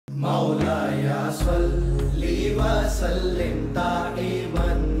मौलाया सल्ली व सल्लिम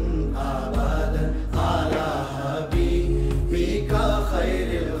दाइमन अबदन अला हबीबिका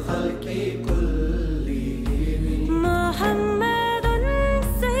खैरिल खल्क़ि कुल्लिहिम मुहम्मदुन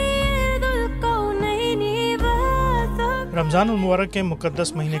सय्यिदुल कौनैनि व रमज़ान मुबारक के मुक़द्दस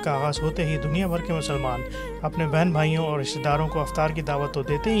महीने का आगाज़ होते ही दुनिया भर के मुसलमान अपने बहन भाइयों और रिश्तेदारों को अफ्तार की दावत तो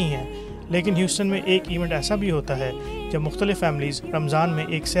देते ही हैं, लेकिन ह्यूस्टन में एक इवेंट ऐसा भी होता है जब मुख्तलिफ फैमिलीज़ रमज़ान में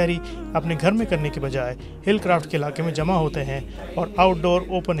एक सहरी अपने घर में करने के बजाय हिल क्राफ्ट के इलाके में जमा होते हैं और आउटडोर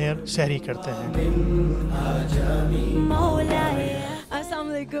ओपन एयर सहरी करते हैं।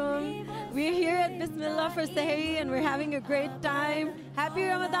 We're here at Bismillah for Sehri and we're having a great time. Happy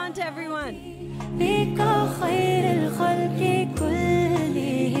Ramadan to everyone.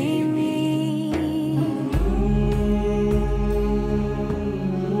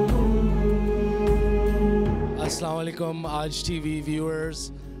 Assalamu alaikum, Aj TV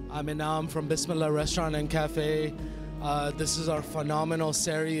viewers. I'm Inam from Bismillah Restaurant and Cafe. This is our phenomenal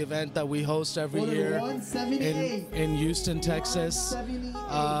Sehri event that we host every year in Houston, Texas.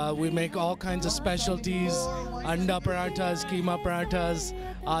 We make all kinds of specialties: anda paranthas, keema paranthas,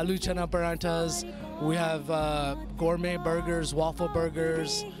 aloo chana paranthas. We have gourmet burgers, waffle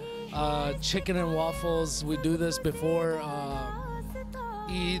burgers, chicken and waffles. We do this before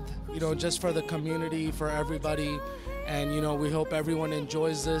Eid, just for the community, for everybody. And we hope everyone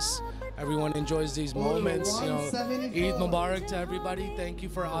enjoys this. Everyone enjoys these moments. Eid Mubarak to everybody. Thank you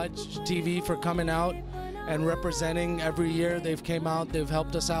for Aj TV for coming out and representing every year. They've came out. They've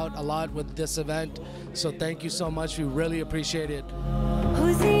helped us out a lot with this event. So thank you so much. We really appreciate it.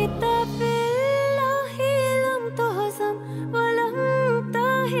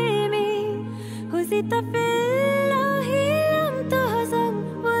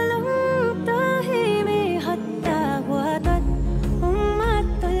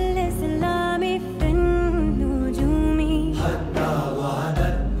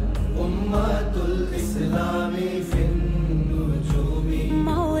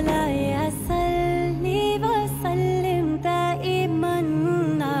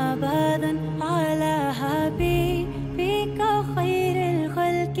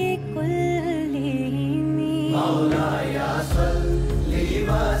 मौलाया सल्ली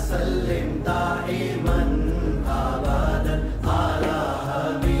व सल्लिम दाइमन अबदन अला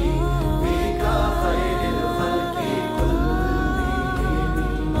हबीबिका खैरिल खल्क़ि कुल्लिहिम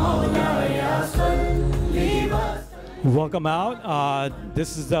मौलाया सल्ली व Welcome out.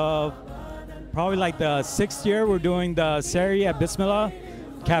 This is probably like the 6th year we're doing the Sehri at Bismillah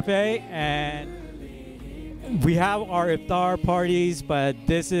Cafe, and we have our iftar parties, but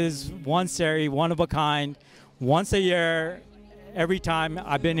this is one Sehri, one of a kind, once a year, every time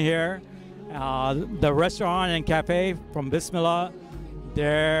I've been here. The restaurant and cafe from Bismillah,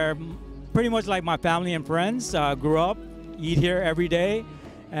 they're pretty much like my family and friends. Grew up, eat here every day,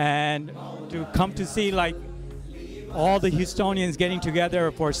 and to come to see like all the Houstonians getting together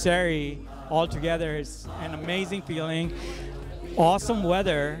for Sehri all together is an amazing feeling. Awesome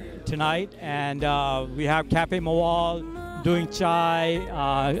weather tonight, and we have Cafe Mawal doing chai,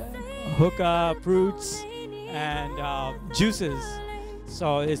 hookah, fruits, and juices.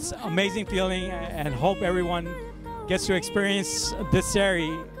 So it's amazing feeling, and hope everyone gets to experience this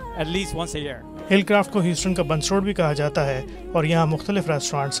Sehri at least once a year. Hill craft को Houston का बंस road भी कहा जाता है और यहाँ मुख्तलिफ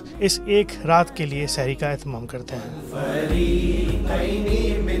restaurants इस एक रात के लिए सहरी का एहतमाम करते हैं।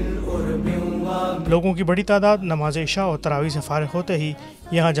 लोगों की बड़ी तादाद नमाज इशा और तरावी से फारिग होते ही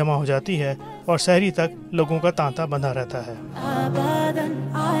यहाँ जमा हो जाती है और सहरी तक लोगों का तांता बंधा रहता है।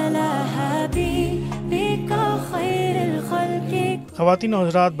 ख़वातीन और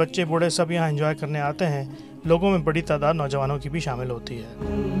हज़रात, बच्चे बूढ़े सब यहाँ एंजॉय करने आते हैं। लोगों में बड़ी तादाद नौजवानों की भी शामिल होती है।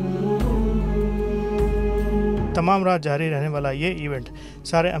 तमाम रात जारी रहने वाला ये इवेंट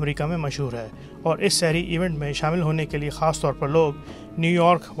सारे अमेरिका में मशहूर है और इस सहरी इवेंट में शामिल होने के लिए ख़ास तौर पर लोग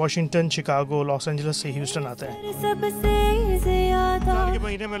New York, Washington, Chicago, Los Angeles से ह्यूस्टन आते हैं। के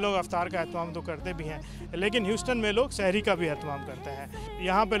महीने में लोग अफ्तार का एहतमाम तो करते भी हैं, लेकिन ह्यूस्टन में लोग सहरी का भी एहतमाम करते हैं।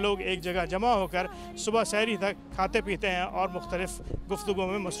 यहाँ पे लोग एक जगह जमा होकर सुबह सहरी तक खाते पीते हैं और मुख्तलिफ गुफ्तगू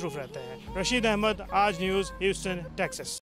में मसरूफ़ रहते हैं। रशीद अहमद, आज न्यूज़, ह्यूस्टन, टेक्सास।